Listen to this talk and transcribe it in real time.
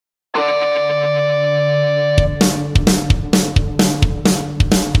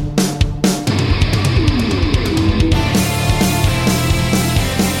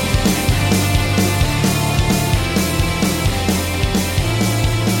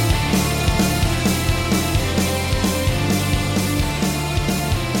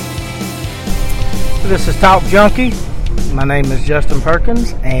This is Talk Junkie. My name is Justin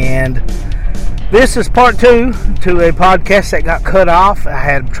Perkins, and this is part 2 to a podcast that got cut off. I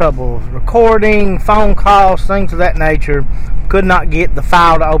had trouble recording, phone calls, things of that nature. Could not get the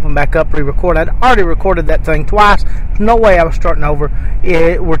file to open back up, re-record. I'd already recorded that thing twice. There's no way I was starting over.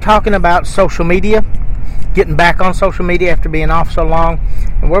 We're talking about social media, getting back on social media after being off so long.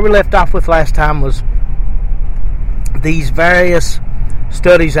 And where we left off with last time was these various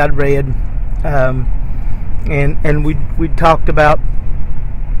studies I'd read, and we talked about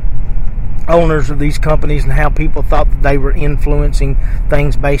owners of these companies and how people thought that they were influencing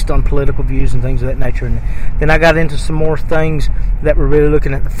things based on political views and things of that nature. And then I got into some more things that were really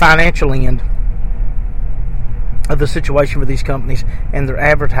looking at the financial end of the situation with these companies and their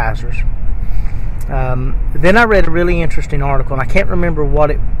advertisers. Then I read a really interesting article, and I can't remember what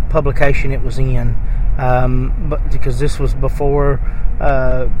publication it was in, but because this was before,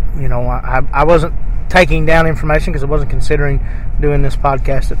 I wasn't taking down information because I wasn't considering doing this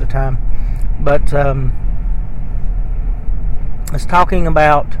podcast at the time. But it's talking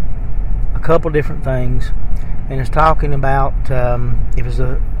about a couple different things, and it's talking about it was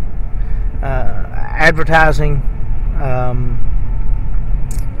advertising,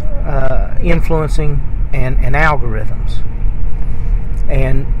 influencing, and algorithms,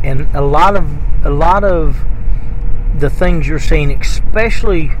 and a lot of the things you're seeing,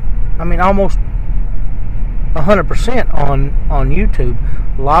 especially, almost 100% on YouTube.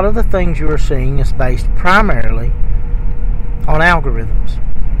 A lot of the things you are seeing is based primarily on algorithms.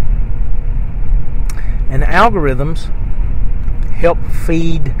 And algorithms help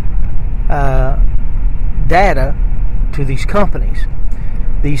feed data to these companies.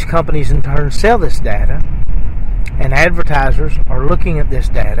 These companies in turn sell this data, and advertisers are looking at this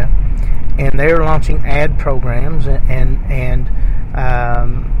data, and they're launching ad programs and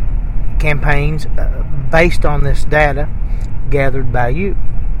campaigns based on this data gathered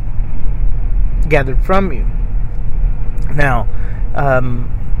from you. Now,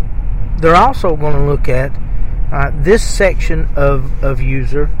 they're also going to look at this section of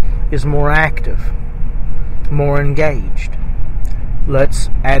user is more active, more engaged. Let's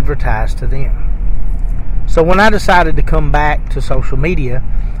advertise to them. So when I decided to come back to social media,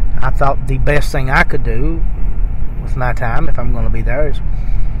 I thought the best thing I could do with my time, if I'm going to be there, is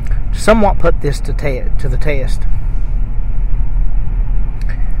somewhat put this to the test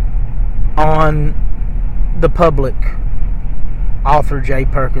on the public Author J.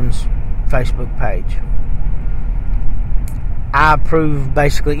 Perkins Facebook page. I approve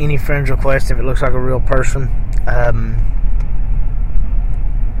basically any friend request if it looks like a real person.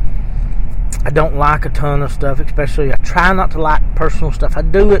 I don't like a ton of stuff, especially I try not to like personal stuff. I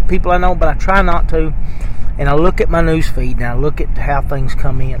do it, people I know, but I try not to. And I look at my news feed and I look at how things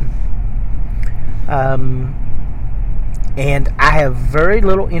come in. And I have very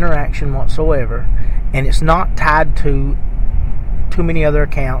little interaction whatsoever, and it's not tied to too many other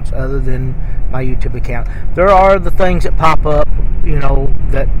accounts other than my YouTube account. There are the things that pop up,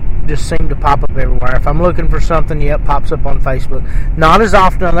 that just seem to pop up everywhere. If I'm looking for something, it pops up on Facebook. Not as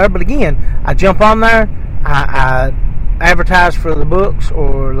often on there, but again, I jump on there, I advertise for the books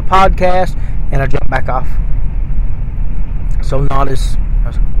or the podcast, and I jump back off. So not as...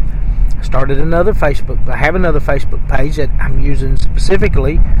 I started another Facebook. I have another Facebook page that I'm using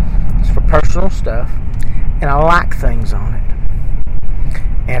specifically. It's for personal stuff, and I like things on it.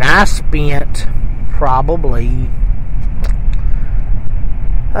 And I spent probably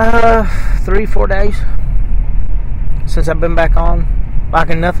 3-4 days since I've been back on,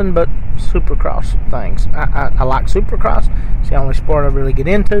 liking nothing but Supercross things. I like Supercross. It's the only sport I really get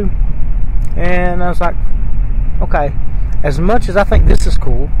into. And I was like, okay, as much as I think this is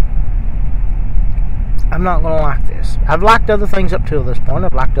cool, I'm not going to like this. I've liked other things up till this point.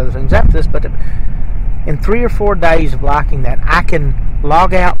 I've liked other things after this, but in 3 or 4 days of liking that, I can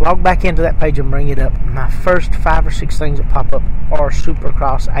log back into that page and bring it up. My first 5 or 6 things that pop up are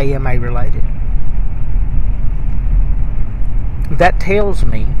Supercross AMA related. That tells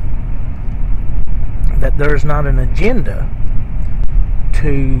me that there's not an agenda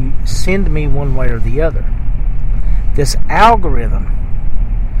to send me one way or the other. This algorithm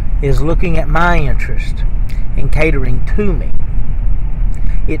is looking at my interest and catering to me.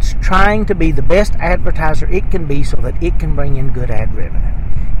 It's trying to be the best advertiser it can be so that it can bring in good ad revenue.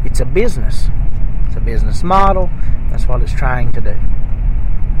 It's a business. It's a business model. That's what it's trying to do.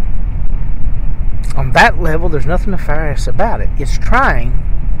 On that level, there's nothing nefarious about it. It's trying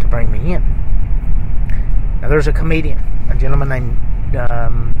to bring me in. Now, there's a comedian, a gentleman named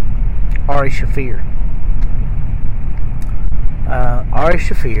Ari Shaffir. Ari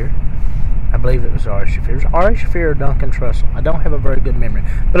Shaffir I believe it was Ari Shaffir. It was Ari Shaffir or Duncan Trussell. I don't have a very good memory,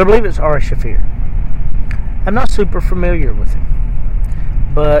 but I believe it's Ari Shaffir. I'm not super familiar with him,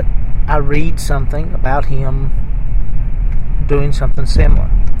 but I read something about him doing something similar.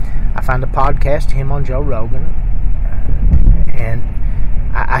 I find a podcast, him on Joe Rogan, and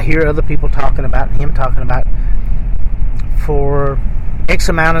I hear other people talking about him, for X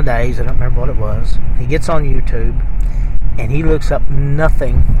amount of days, I don't remember what it was, he gets on YouTube, and he looks up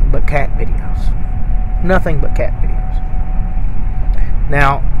nothing but cat videos. Nothing but cat videos.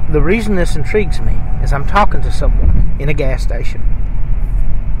 Now, the reason this intrigues me is I'm talking to someone in a gas station,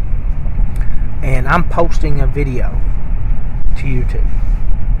 and I'm posting a video to YouTube.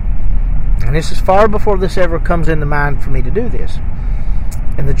 And this is far before this ever comes into mind for me to do this.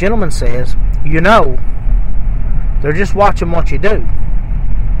 And the gentleman says, they're just watching what you do.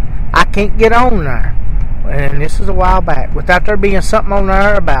 I can't get on there. And this is a while back. Without there being something on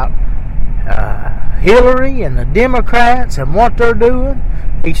there about Hillary and the Democrats and what they're doing,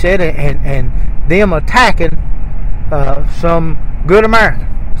 he said, and them attacking some good American.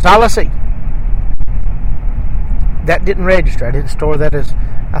 That's all I see. That didn't register. I didn't store that as...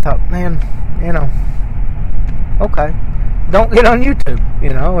 I thought, man, okay, don't get on YouTube,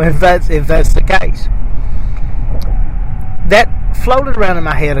 if that's the case. That floated around in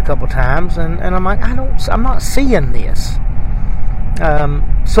my head a couple times, and I'm like, I'm not seeing this.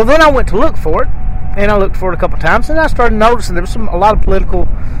 So then I went to look for it, and I looked for it a couple times, and I started noticing there was a lot of political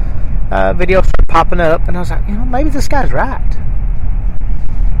videos popping up, and I was like, maybe this guy's right.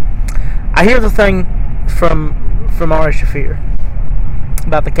 I hear the thing from Ari Shaffir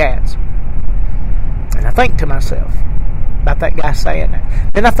about the cats, and I think to myself about that guy saying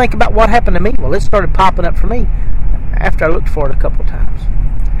that. Then I think about what happened to me. Well, it started popping up for me after I looked for it a couple of times.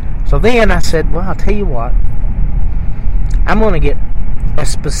 So then I said, well, I'll tell you what, I'm going to get as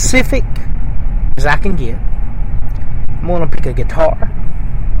specific as I can get. I'm going to pick a guitar,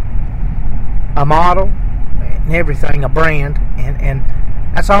 a model, and everything, a brand, and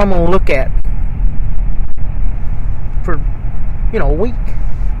that's all I'm going to look at for a week.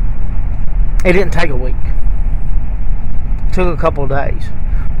 It didn't take a week. It took a couple of days.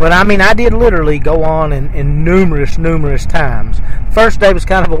 But I did literally go on in numerous times. First day was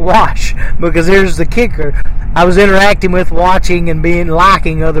kind of a wash, because here's the kicker. I was interacting with, watching, and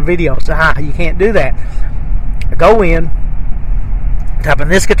liking other videos. You can't do that. I go in, type in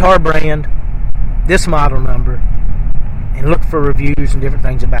this guitar brand, this model number, and look for reviews and different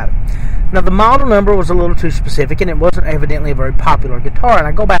things about it. Now, the model number was a little too specific, and it wasn't evidently a very popular guitar. And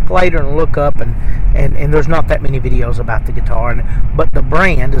I go back later and look up, and there's not that many videos about the guitar. But the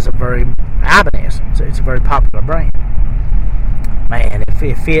brand is a very Ibanez. It's a very popular brand. Man, if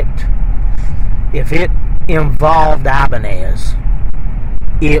it involved Ibanez,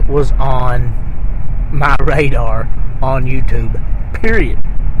 it was on my radar on YouTube. Period.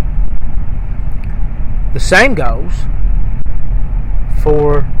 The same goes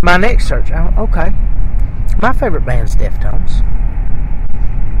for my next search. Okay, my favorite band's Deftones.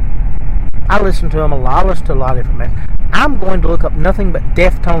 I listen to them a lot. I listen to a lot of different bands. I'm going to look up nothing but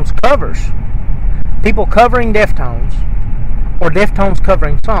Deftones covers. People covering Deftones, or Deftones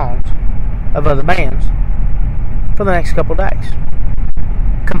covering songs of other bands for the next couple days.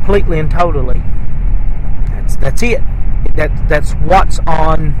 Completely and totally. That's it. That's what's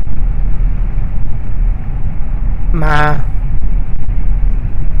on my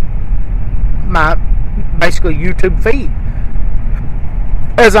basically YouTube feed.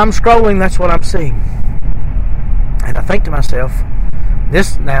 As I'm scrolling, that's what I'm seeing. And I think to myself,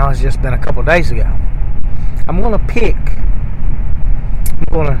 this now has just been a couple days ago. I'm going to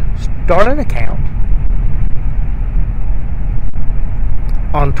start an account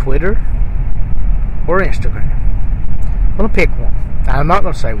on Twitter or Instagram. I'm going to pick one. I'm not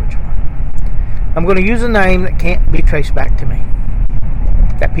going to say which one. I'm going to use a name that can't be traced back to me,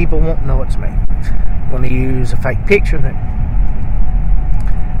 that people won't know it's me. I'm going to use a fake picture that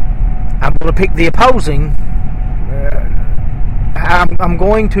I'm going to pick the opposing. I'm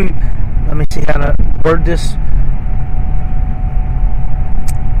going to, let me see how to word this.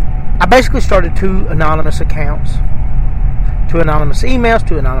 I basically started 2 anonymous accounts, 2 anonymous emails,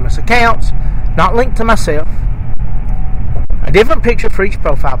 2 anonymous accounts, not linked to myself. A different picture for each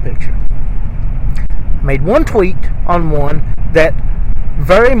profile picture. I made one tweet on one that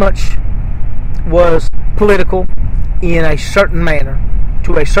very much was political in a certain manner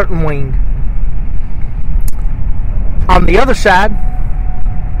to a certain wing. On the other side,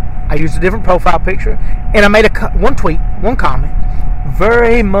 I used a different profile picture, and I made one tweet, one comment,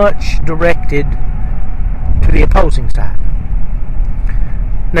 very much directed to the opposing side.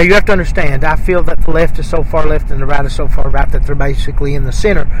 Now you have to understand, I feel that the left is so far left and the right is so far right that they're basically in the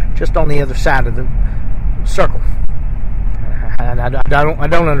center, just on the other side of the circle. And I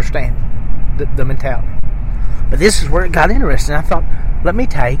don't understand the mentality. But this is where it got interesting. I thought, let me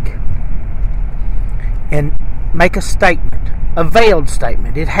take and make a statement, a veiled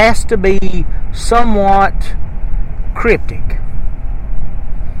statement. It has to be somewhat cryptic,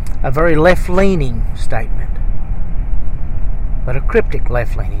 a very left-leaning statement, but a cryptic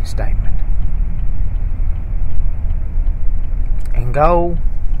left-leaning statement. And go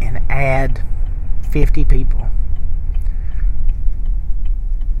and add 50 people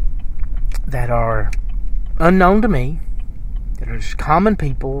that are unknown to me, that are just common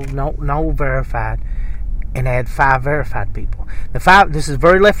people, no verified, and add 5 verified people. This is a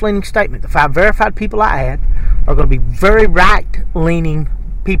very left-leaning statement. The 5 verified people I add are going to be very right-leaning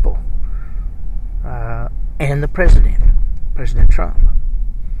people. And the President Trump.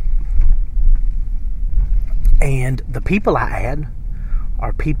 And the people I add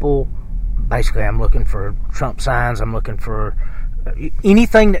are people, basically I'm looking for Trump signs, I'm looking for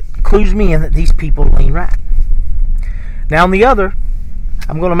anything that clues me in that these people lean right. Now on the other,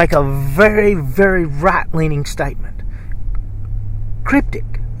 I'm going to make a very, very right-leaning statement. Cryptic.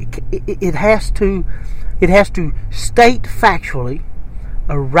 It has to state factually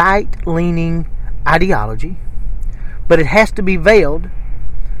a right-leaning ideology, but it has to be veiled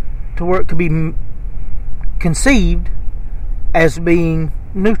to where it could be conceived as being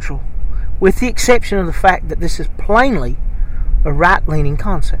neutral, with the exception of the fact that this is plainly a right-leaning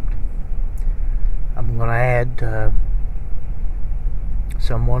concept. I'm going to add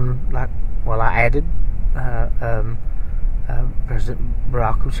someone like, well, I added President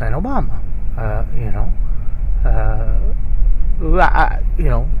Barack Hussein Obama.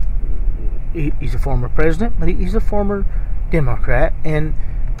 He's a former president, but he's a former Democrat, and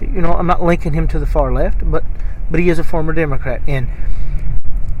I'm not linking him to the far left, but he is a former Democrat, and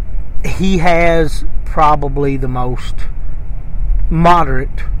he has probably the most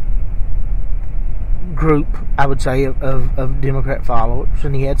moderate group, I would say, of Democrat followers,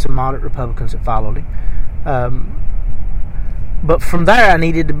 and he had some moderate Republicans that followed him. But from there, I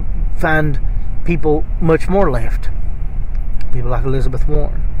needed to find people much more left, people like Elizabeth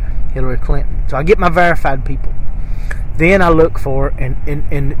Warren, Hillary Clinton. So I get my verified people. Then I look for,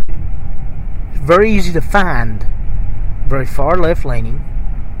 and very easy to find, very far left-leaning,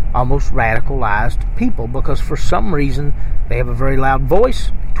 almost radicalized people, because for some reason they have a very loud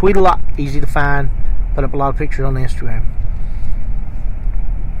voice, tweet a lot, easy to find, put up a lot of pictures on Instagram.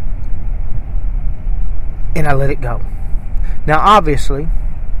 And I let it go. Now obviously,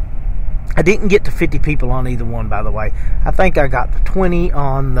 I didn't get to 50 people on either one, by the way. I think I got to 20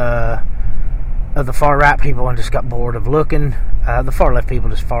 on the far right people and just got bored of looking. The far left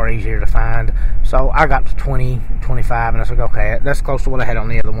people is far easier to find. So I got to 20, 25, and I was like, okay, that's close to what I had on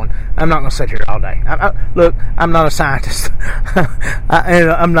the other one. I'm not going to sit here all day. Look, I'm not a scientist.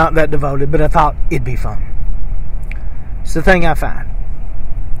 I'm not that devoted, but I thought it'd be fun. It's the thing I find.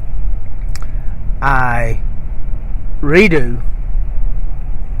 I redo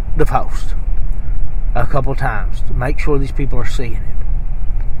the post a couple times to make sure these people are seeing it.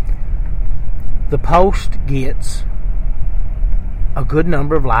 The post gets a good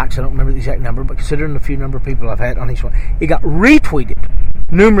number of likes. I don't remember the exact number, but considering the few number of people I've had on each one, it got retweeted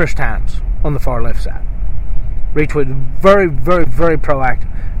numerous times on the far left side. Retweeted, very, very, very proactive.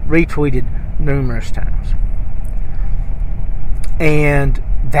 Retweeted numerous times. And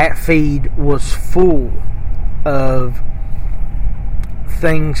that feed was full of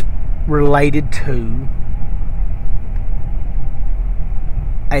things related to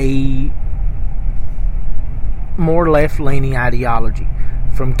a more left-leaning ideology,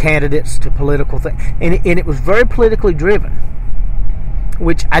 from candidates to political things, and it was very politically driven,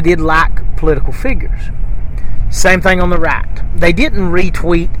 which I did like political figures. Same thing on the right. They didn't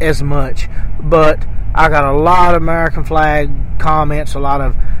retweet as much, but I got a lot of American flag comments, a lot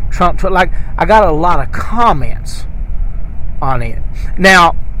of Trump, I got a lot of comments on it.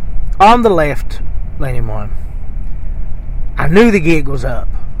 Now, on the left-leaning one, I knew the gig was up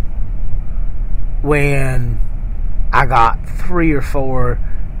when I got 3 or 4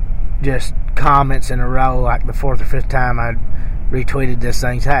 just comments in a row, like the 4th or 5th time I retweeted this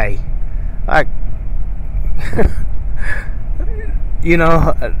thing. Hey, like,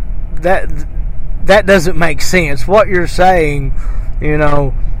 that doesn't make sense. What you're saying,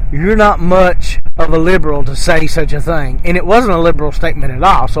 you're not much of a liberal to say such a thing. And it wasn't a liberal statement at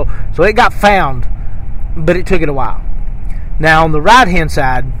all. So it got found, but it took it a while. Now, on the right-hand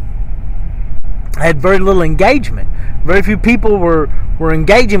side, I had very little engagement. Very few people were were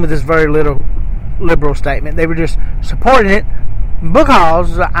engaging with this very little liberal statement. They were just supporting it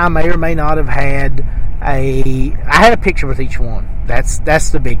because I may or may not have had I had a picture with each one. That's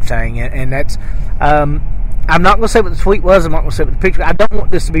the big thing, and that's I'm not going to say what the tweet was. I'm not going to say what the picture. I don't want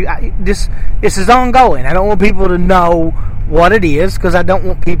this to be this is ongoing. I don't want people to know what it is because I don't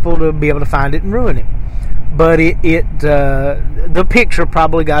want people to be able to find it and ruin it. But the picture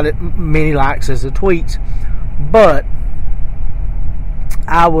probably got it many likes as the tweets. But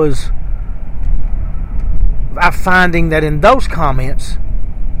I'm finding that in those comments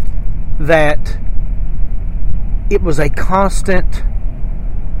that it was a constant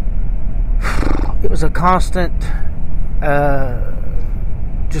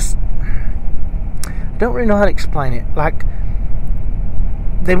just I don't really know how to explain it. Like,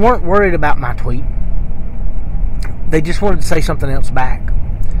 they weren't worried about my tweet. They just wanted to say something else back.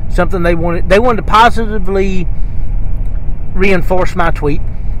 Something they wanted to positively reinforce my tweet,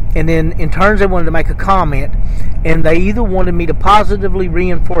 and then in turn they wanted to make a comment, and they either wanted me to positively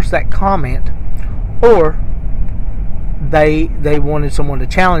reinforce that comment, or they wanted someone to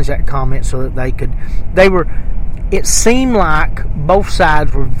challenge that comment so that it seemed like both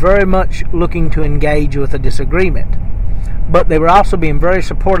sides were very much looking to engage with a disagreement, but they were also being very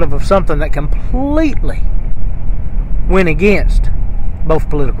supportive of something that completely went against both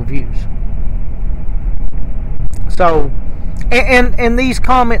political views. So, and these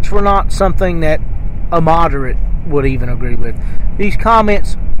comments were not something that a moderate would even agree with. These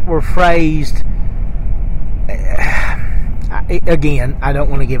comments were phrased, again, I don't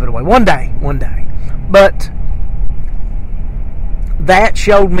want to give it away. One day. But that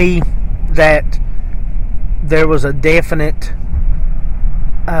showed me that there was a definite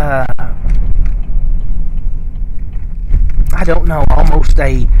I don't know, almost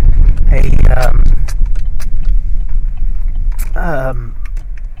a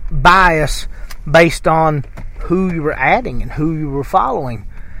bias based on who you were adding and who you were following.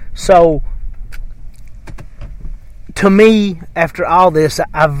 So, to me, after all this,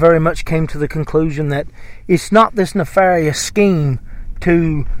 I very much came to the conclusion that it's not this nefarious scheme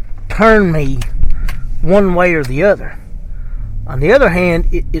to turn me one way or the other. On the other hand,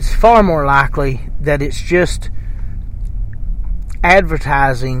 it's far more likely that it's just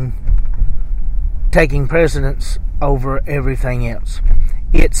advertising taking precedence over everything else.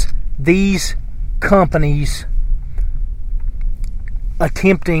 It's these companies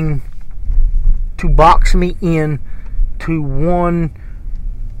attempting to box me in to one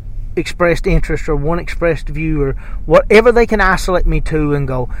expressed interest or one expressed view or whatever they can isolate me to and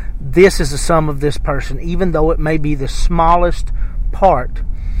go, this is the sum of this person, even though it may be the smallest part.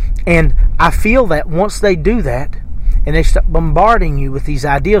 And I feel that once they do that and they start bombarding you with these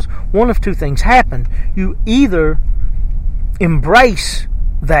ideas, one of two things happen. You either embrace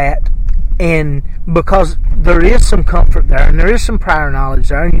that, and because there is some comfort there and there is some prior knowledge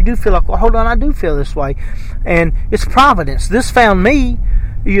there, and you do feel like, well, hold on, I do feel this way, and it's providence, this found me,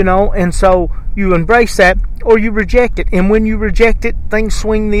 and so you embrace that, or you reject it. And when you reject it, things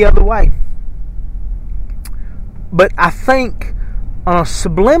swing the other way. But I think on a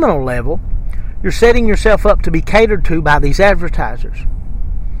subliminal level, you're setting yourself up to be catered to by these advertisers.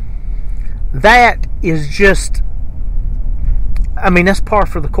 That is just, that's par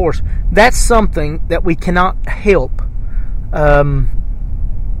for the course. That's something that we cannot help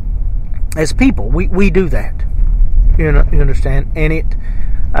as people. We do that. You understand? And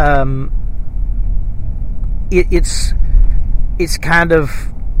it's kind of,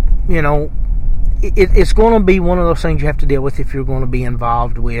 it's going to be one of those things you have to deal with if you're going to be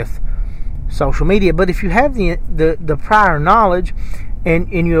involved with social media. But if you have the prior knowledge and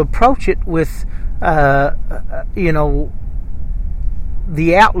you approach it with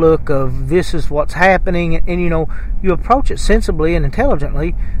the outlook of this is what's happening, and you approach it sensibly and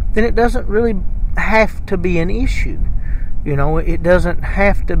intelligently, then it doesn't really have to be an issue. It doesn't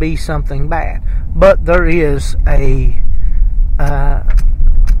have to be something bad. But there is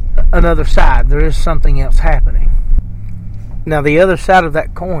another side. There is something else happening. Now, the other side of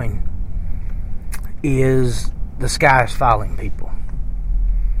that coin is the sky is falling people.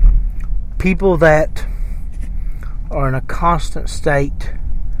 People that are in a constant state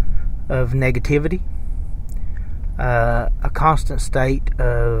of negativity, a constant state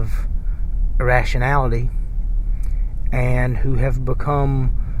of irrationality, and who have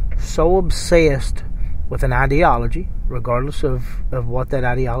become so obsessed with an ideology, regardless of what that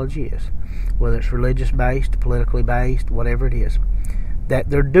ideology is, whether it's religious based, politically based, whatever it is, that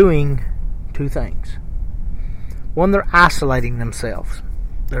they're doing two things. One, they're isolating themselves.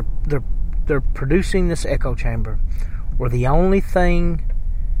 They're producing this echo chamber where the only thing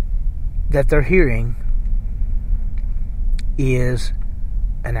that they're hearing is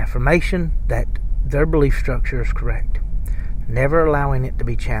an affirmation that their belief structure is correct, never allowing it to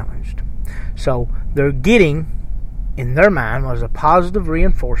be challenged. So they're getting, in their mind, was a positive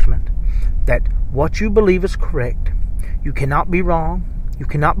reinforcement that what you believe is correct. You cannot be wrong. You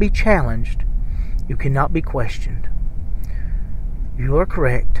cannot be challenged. You cannot be questioned. You are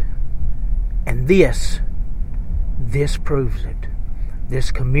correct. And this proves it.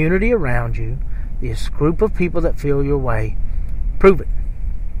 This community around you, this group of people that feel your way, prove it.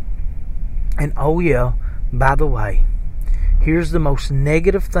 And oh yeah, by the way, here's the most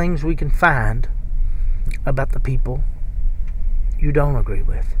negative things we can find about the people you don't agree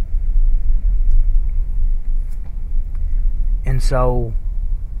with. And so,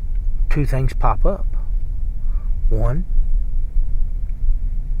 two things pop up. One,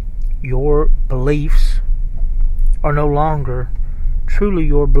 your beliefs are no longer truly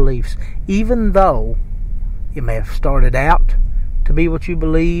your beliefs, even though it may have started out to be what you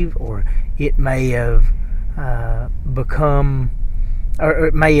believe, or it may have become, or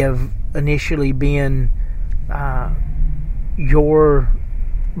it may have initially been your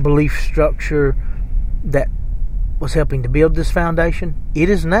belief structure that was helping to build this foundation. It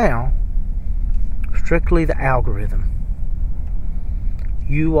is now strictly the algorithm.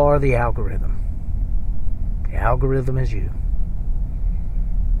 You are the algorithm. The algorithm is you.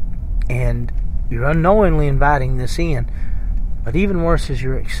 And you're unknowingly inviting this in. But even worse is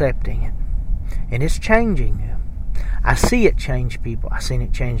you're accepting it. And it's changing you. I see it change people. I've seen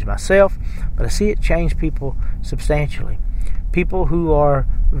it change myself, but I see it change people substantially. People who are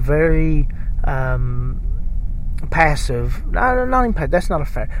very passive, not even passive, that's not a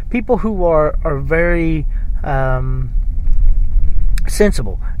fact. People who are very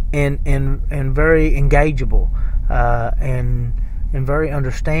sensible and very engageable and very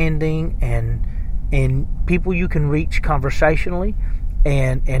understanding and people you can reach conversationally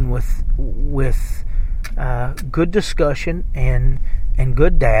and with good discussion and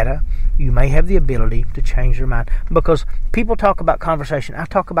good data. You may have the ability to change your mind, because people talk about conversation. I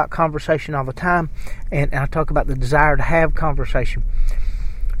talk about conversation all the time, and I talk about the desire to have conversation.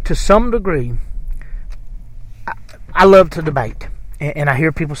 To some degree, I love to debate, and I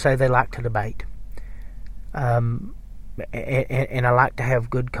hear people say they like to debate, and I like to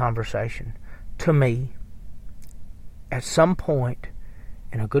have good conversation. To me, at some point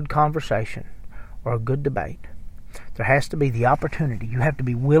in a good conversation or a good debate, there has to be the opportunity. You have to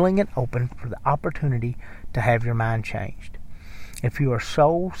be willing and open for the opportunity to have your mind changed. If you are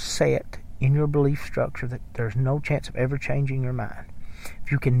so set in your belief structure that there's no chance of ever changing your mind,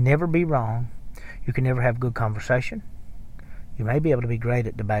 if you can never be wrong, you can never have good conversation. You may be able to be great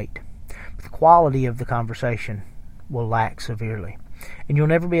at debate, but the quality of the conversation will lack severely, and you'll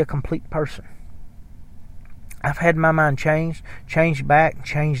never be a complete person. I've had my mind changed back,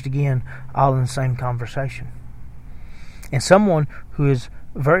 changed again, all in the same conversation. And someone who is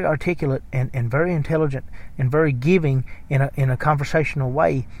very articulate and very intelligent and very giving in a conversational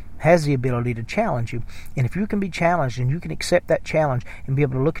way has the ability to challenge you. And if you can be challenged and you can accept that challenge and be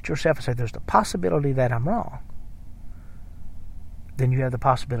able to look at yourself and say, there's the possibility that I'm wrong, then you have the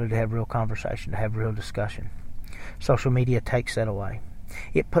possibility to have real conversation, to have real discussion. Social media takes that away.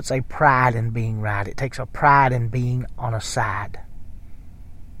 It puts a pride in being right. It takes a pride in being on a side.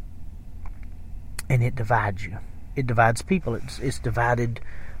 And it divides you. It divides people. It's divided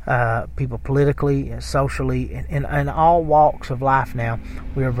people politically, socially, in all walks of life now.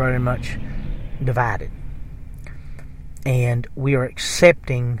 We are very much divided. And we are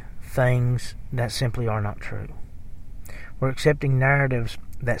accepting things that simply are not true. We're accepting narratives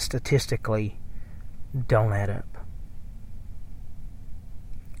that statistically don't add up.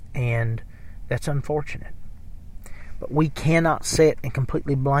 And that's unfortunate. But we cannot sit and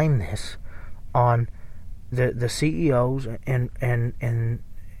completely blame this on the CEOs and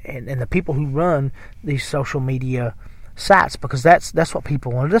the people who run these social media sites, because that's what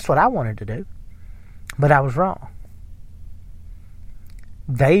people wanted. That's what I wanted to do, but I was wrong.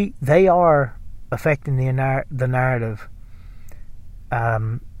 They are affecting the narrative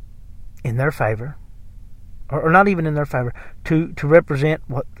in their favor, or not even in their favor, to represent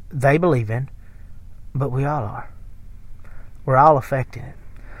what they believe in. But we all are. We're all affecting it.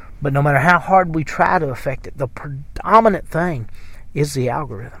 But no matter how hard we try to affect it, the predominant thing is the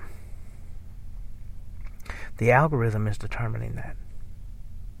algorithm. The algorithm is determining that.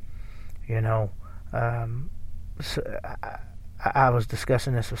 So I was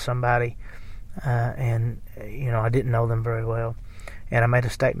discussing this with somebody, and I didn't know them very well, and I made a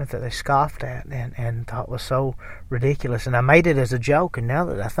statement that they scoffed at and thought was so ridiculous. And I made it as a joke, and now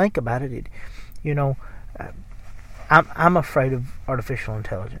that I think about it, I'm afraid of artificial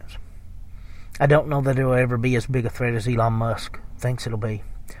intelligence. I don't know that it will ever be as big a threat as Elon Musk thinks it'll be,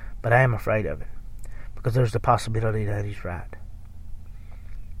 but I am afraid of it because there's the possibility that he's right.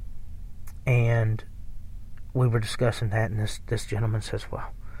 And we were discussing that, and this gentleman says,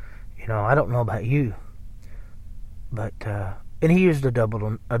 well, I don't know about you, but and he used a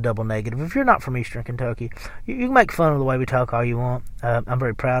double negative. If you're not from Eastern Kentucky, you can make fun of the way we talk all you want. I'm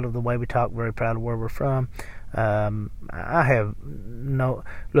very proud of the way we talk, very proud of where we're from. I have no...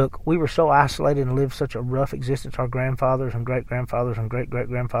 Look, we were so isolated and lived such a rough existence. Our grandfathers and great-grandfathers and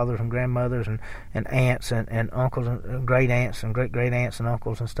great-great-grandfathers and grandmothers and aunts and uncles and great-aunts and great-great-aunts and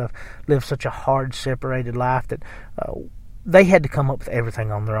uncles and stuff lived such a hard, separated life that they had to come up with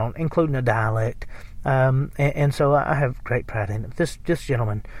everything on their own, including a dialect. And so I have great pride in it. This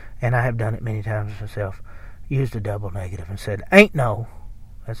gentleman, and I have done it many times myself, used a double negative and said, ain't no...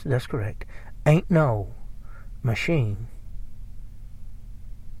 That's correct. Ain't no machine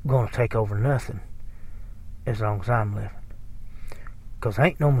going to take over nothing as long as I'm living. Because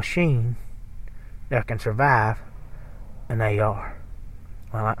ain't no machine that can survive an AR.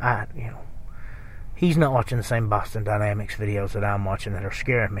 Well, he's not watching the same Boston Dynamics videos that I'm watching that are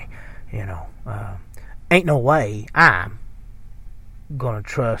scaring me. Ain't no way I'm going to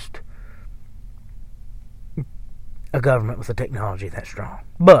trust a government with a technology that strong.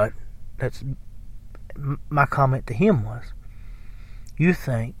 But that's... My comment to him was, you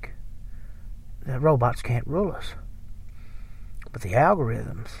think that robots can't rule us, but the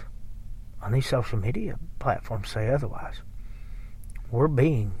algorithms on these social media platforms say otherwise. We're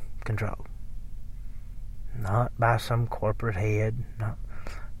being controlled, not by some corporate head, not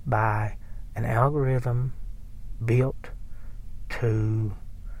by an algorithm built to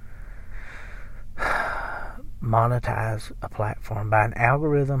monetize a platform, by an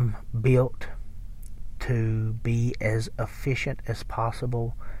algorithm built to be as efficient as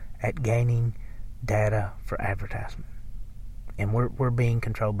possible at gaining data for advertisement. And we're being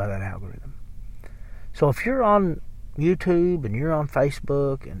controlled by that algorithm. So if you're on YouTube and you're on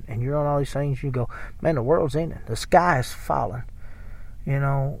Facebook and you're on all these things, you go, man, the world's ending. The sky is falling.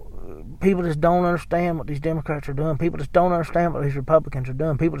 People just don't understand what these Democrats are doing. People just don't understand what these Republicans are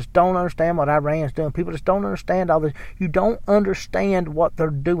doing. People just don't understand what Iran's doing. People just don't understand all this. You don't understand what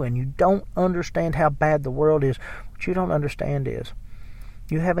they're doing. You don't understand how bad the world is. What you don't understand is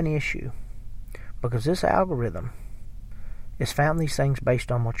you have an issue because this algorithm has found these things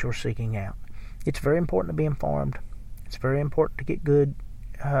based on what you're seeking out. It's very important to be informed. It's very important to get good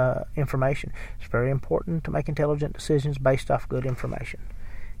information. It's very important to make intelligent decisions based off good information.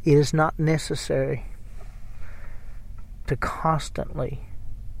 It is not necessary to constantly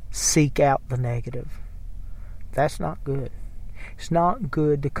seek out the negative. That's not good. It's not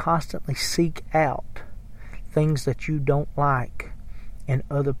good to constantly seek out things that you don't like in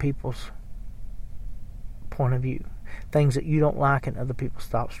other people's point of view. Things that you don't like in other people's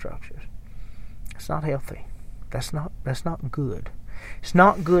thought structures. It's not healthy. That's not good. It's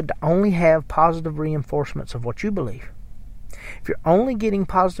not good to only have positive reinforcements of what you believe. If you're only getting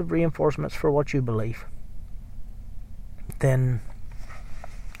positive reinforcements for what you believe, then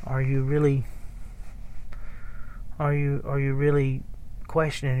are you really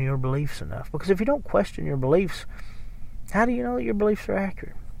questioning your beliefs enough? Because if you don't question your beliefs, how do you know that your beliefs are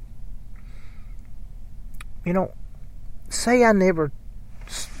accurate? Say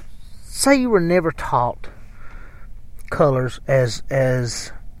you were never taught colors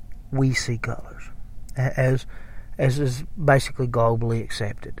as we see colors, as is basically globally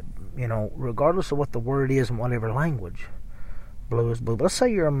accepted. Regardless of what the word is in whatever language, blue is blue. Let's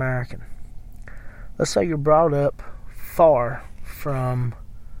say you're American. Let's say you're brought up far from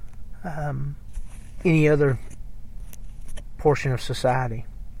any other portion of society.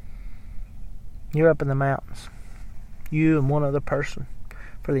 You're up in the mountains. You and one other person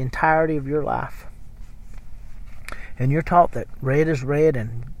for the entirety of your life. And you're taught that red is red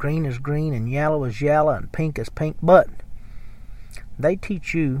and green is green and yellow is yellow and pink is pink. But they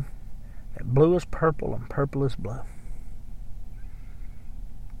teach you that blue is purple and purple is blue.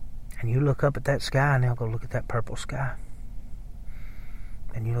 And you look up at that sky and they'll go look at that purple sky.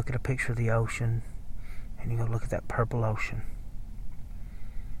 And you look at a picture of the ocean and you go look at that purple ocean.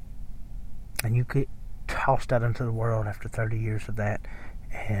 And you get tossed out into the world after 30 years of that.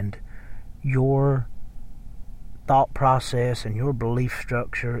 And your thought process and your belief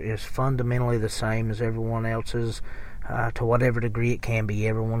structure is fundamentally the same as everyone else's, to whatever degree it can be.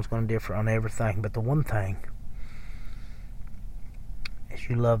 Everyone's going to differ on everything. But the one thing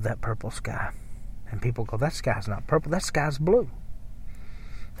you love that purple sky. And people go, that sky's not purple, that sky's blue.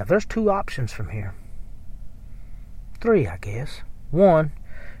 Now, there's 2 options from here. 3, I guess. 1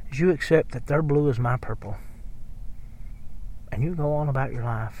 is you accept that their blue is my purple. And you go on about your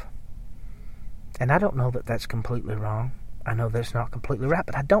life. And I don't know that that's completely wrong. I know that's not completely right,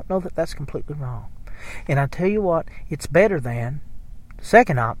 but I don't know that that's completely wrong. And I tell you what, it's better than the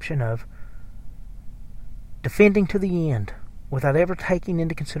second option of defending to the end without ever taking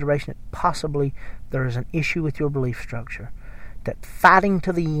into consideration that possibly there is an issue with your belief structure. That fighting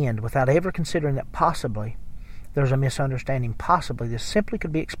to the end without ever considering that possibly there's a misunderstanding, possibly this simply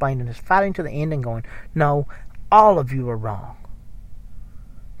could be explained as fighting to the end and going, no, all of you are wrong.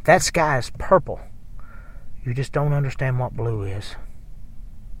 That sky is purple. You just don't understand what blue is.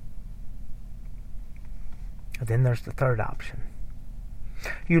 And then there's the third option.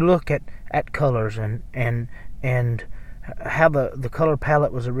 You look at colors and how the color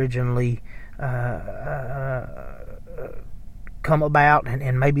palette was originally come about,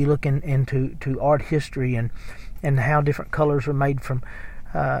 and maybe looking into art history and how different colors are made from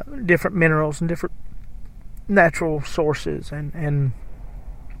different minerals and different natural sources, and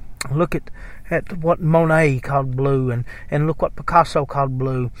look at what Monet called blue, and look what Picasso called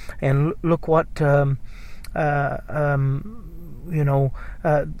blue, and look what the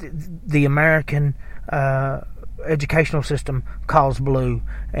American educational system calls blue,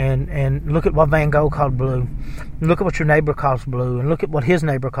 and look at what Van Gogh called blue, and look at what your neighbor calls blue, and look at what his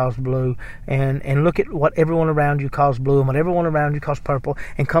neighbor calls blue, and look at what everyone around you calls blue and what everyone around you calls purple,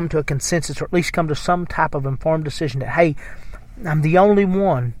 and come to a consensus, or at least come to some type of informed decision that, hey, I'm the only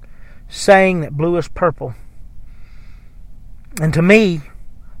one saying that blue is purple. And to me,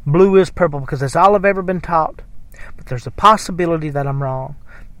 blue is purple because that's all I've ever been taught. But there's a possibility that I'm wrong.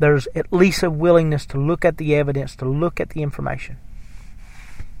 There's at least a willingness to look at the evidence, to look at the information.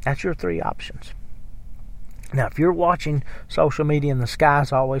 That's your 3 options. Now, if you're watching social media and the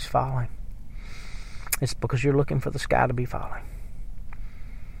sky's always falling, it's because you're looking for the sky to be falling.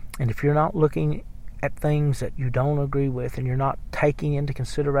 And if you're not looking at things that you don't agree with, and you're not taking into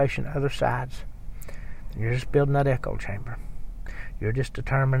consideration other sides, then you're just building that echo chamber. You're just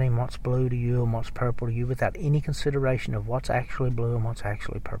determining what's blue to you and what's purple to you without any consideration of what's actually blue and what's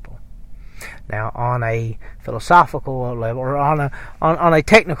actually purple. Now, on a philosophical level, or on a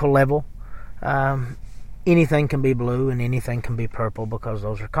technical level, anything can be blue and anything can be purple because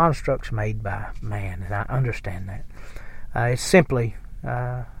those are constructs made by man, and I understand that.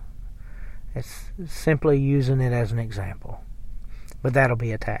 It's simply using it as an example. But that'll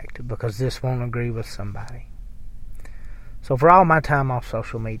be attacked because this won't agree with somebody. So for all my time off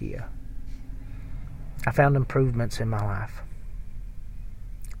social media, I found improvements in my life.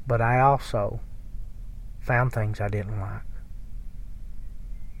 But I also found things I didn't like.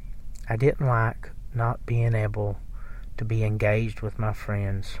 I didn't like not being able to be engaged with my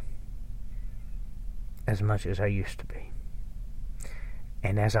friends as much as I used to be.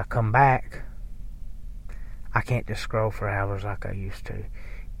 And as I come back, I can't just scroll for hours like I used to.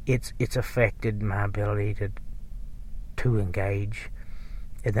 It's affected my ability to engage.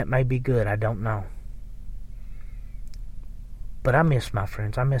 And that may be good, I don't know. But I miss my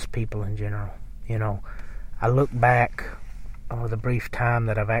friends. I miss people in general. You know, I look back over the brief time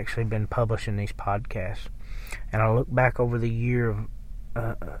that I've actually been publishing these podcasts, and I look back over the year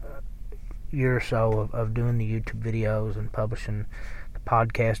or so of doing the YouTube videos and publishing the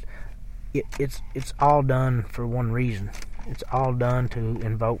podcast. It's all done for one reason. It's all done to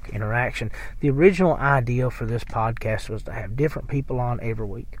invoke interaction. The original idea for this podcast was to have different people on every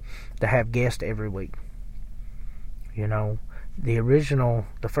week, to have guests every week. You know, the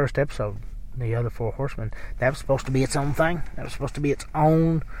first episode, The Other Four Horsemen, that was supposed to be its own thing. That was supposed to be its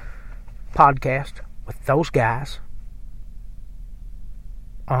own podcast with those guys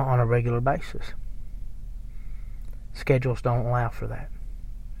on a regular basis. Schedules don't allow for that.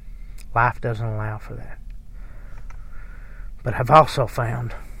 Life doesn't allow for that. But I've also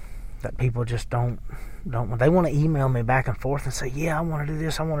found that people just don't. They want to email me back and forth and say, yeah, I want to do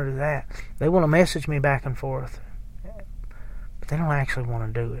this, I want to do that. They want to message me back and forth. But they don't actually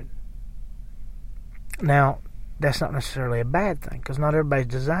want to do it. Now, that's not necessarily a bad thing, because not everybody's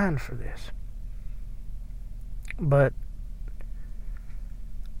designed for this. But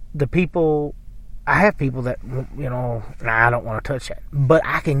I have people that, you know, I don't want to touch that. But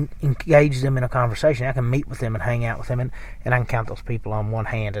I can engage them in a conversation. I can meet with them and hang out with them. And I can count those people on one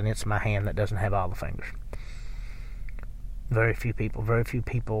hand, and it's my hand that doesn't have all the fingers. Very few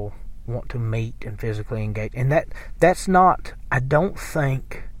people want to meet and physically engage. And that's not, I don't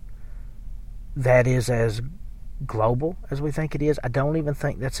think that is as global as we think it is. I don't even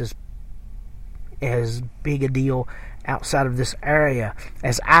think that's as big a deal outside of this area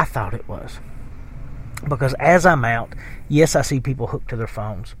as I thought it was. Because as I'm out, yes, I see people hooked to their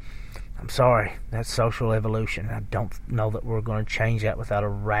phones. I'm sorry, that's social evolution. I don't know that we're going to change that without a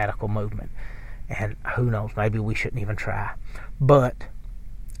radical movement. And who knows, maybe we shouldn't even try. But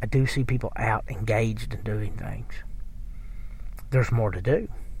I do see people out engaged in doing things. There's more to do.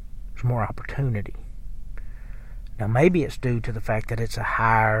 There's more opportunity. Now, maybe it's due to the fact that it's a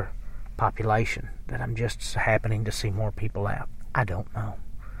higher population, that I'm just happening to see more people out. I don't know.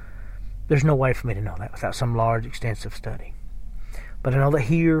 There's no way for me to know that without some large, extensive study. But I know that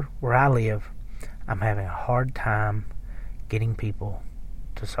here, where I live, I'm having a hard time getting people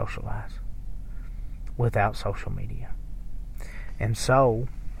to socialize without social media. And so,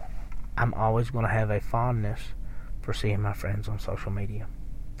 I'm always going to have a fondness for seeing my friends on social media.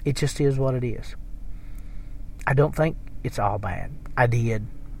 It just is what it is. I don't think it's all bad. I did,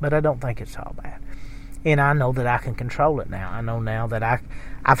 but I don't think it's all bad. And I know that I can control it now. I know now that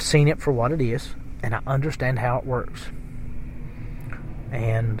I've seen it for what it is, and I understand how it works.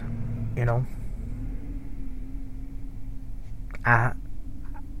 And, you know, I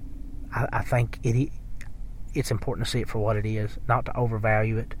think it's important to see it for what it is, not to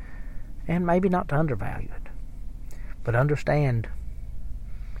overvalue it, and maybe not to undervalue it. But understand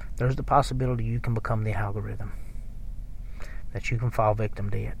there's the possibility you can become the algorithm, that you can fall victim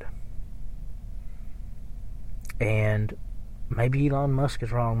to it. And maybe Elon Musk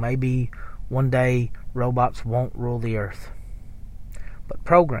is wrong. Maybe one day robots won't rule the earth. But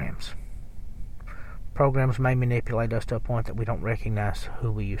programs may manipulate us to a point that we don't recognize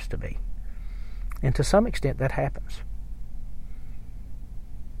who we used to be. And to some extent that happens.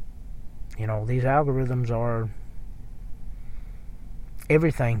 You know, these algorithms are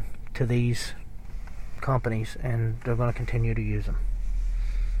everything to these companies, and they're going to continue to use them.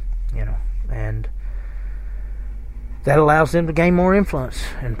 You know, and that allows them to gain more influence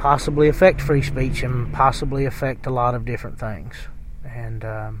and possibly affect free speech and possibly affect a lot of different things. And,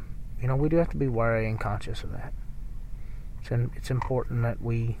 you know, we do have to be wary and conscious of that. It's important that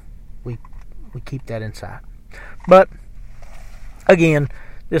we keep that in sight. But, again,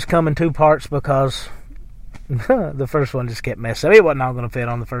 this come in two parts because the first one just kept messing up. It wasn't all going to fit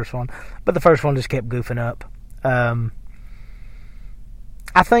on the first one, but the first one just kept goofing up.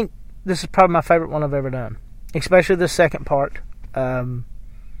 I think this is probably my favorite one I've ever done, especially the second part.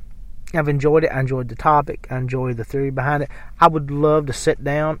 I've enjoyed it. I enjoyed the topic. I enjoyed the theory behind it. I would love to sit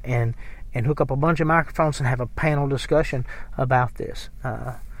down and hook up a bunch of microphones and have a panel discussion about this.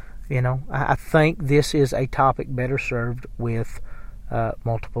 You know, I think this is a topic better served with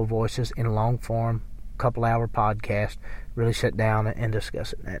multiple voices in long form, couple-hour podcast. Really sit down and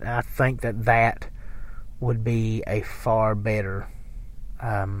discuss it. And I think that would be a far better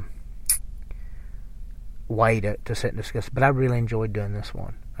way to sit and discuss it. But I really enjoyed doing this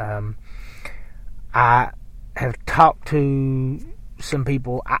one. I have talked to some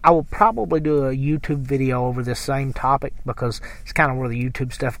people. I will probably do a YouTube video over this same topic because it's kind of where the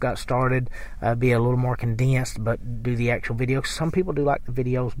YouTube stuff got started. Be a little more condensed, but do the actual video. Some people do like the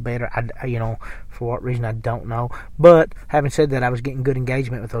videos better. You know, for what reason I don't know. But having said that, I was getting good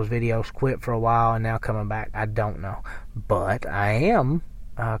engagement with those videos. Quit for a while and now coming back. I don't know, but I am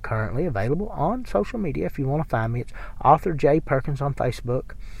currently available on social media. If you want to find me, it's Author J Perkins on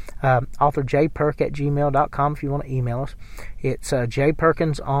Facebook. AuthorJPerk@gmail.com if you want to email us. It's J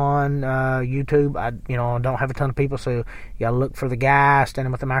Perkins on YouTube. I don't have a ton of people, so you gotta look for the guy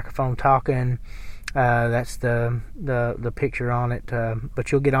standing with the microphone talking. That's the picture on it.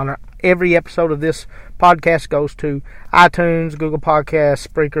 But you'll get on there. Every episode of this podcast goes to iTunes, Google Podcasts,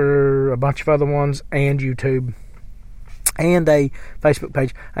 Spreaker, a bunch of other ones, and YouTube, and a Facebook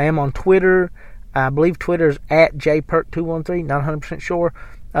page. I am on Twitter. I believe Twitter is @JPerk213. Not 100% sure.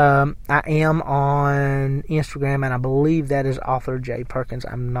 I am on Instagram, and I believe that is Author J Perkins.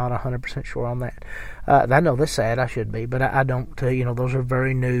 I'm not 100% sure on that. I know that's sad. I should be, but I don't. Those are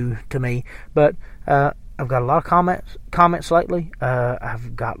very new to me. But I've got a lot of comments lately.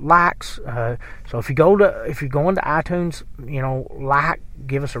 I've got likes. So if you go into iTunes,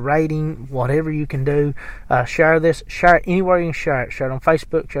 give us a rating, whatever you can do. Share this. Share it anywhere you can share it. Share it on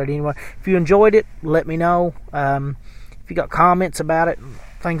Facebook. Share it anywhere. If you enjoyed it, let me know. If you got comments about it,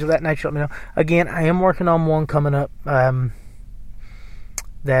 things of that nature, let me know. Again, I am working on one coming up that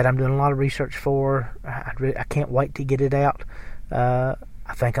I'm doing a lot of research for. I can't wait to get it out. I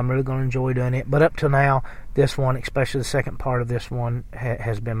I think I'm really going to enjoy doing it. But up till now, this one, especially the second part of this one,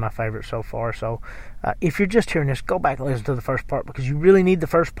 has been my favorite so far. So if you're just hearing this, go back and listen to the first part, because you really need the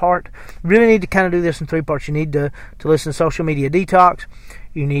first part. You really need to kind of do this in 3 parts. You need to listen to Social Media Detox.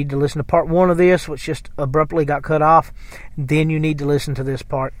 You need to listen to part 1 of this, which just abruptly got cut off. Then you need to listen to this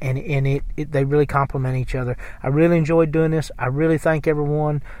part, and they really complement each other. I really enjoyed doing this. I really thank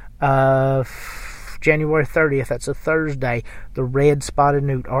everyone. January 30th, that's a Thursday, the Red Spotted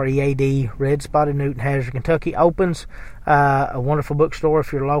Newt, READ, Red Spotted Newt in Hazard, Kentucky opens. A wonderful bookstore.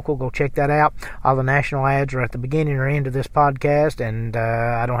 If you're local, go check that out. All the national ads are at the beginning or end of this podcast, and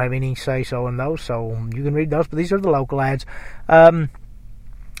I don't have any say-so in those, so you can read those, but these are the local ads.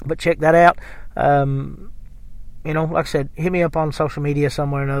 But check that out. Like I said, hit me up on social media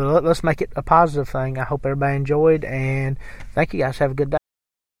somewhere or another. Let's make it a positive thing. I hope everybody enjoyed, and thank you guys. Have a good day.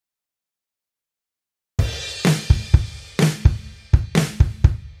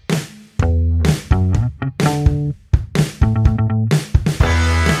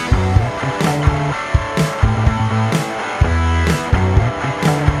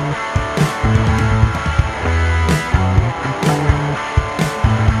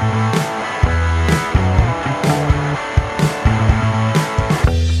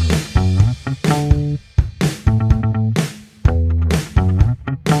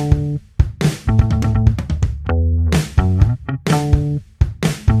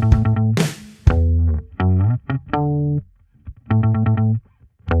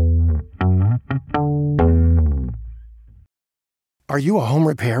 Are you a home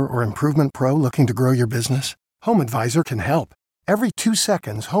repair or improvement pro looking to grow your business? HomeAdvisor can help. Every 2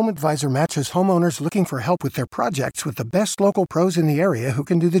 seconds, HomeAdvisor matches homeowners looking for help with their projects with the best local pros in the area who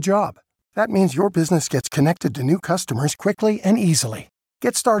can do the job. That means your business gets connected to new customers quickly and easily.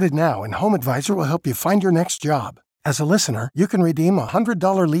 Get started now, and HomeAdvisor will help you find your next job. As a listener, you can redeem a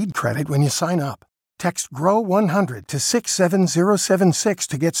 $100 lead credit when you sign up. Text GROW100 to 67076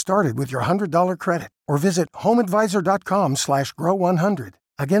 to get started with your $100 credit, or visit homeadvisor.com/grow100.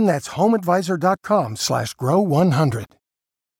 Again, that's homeadvisor.com/grow100.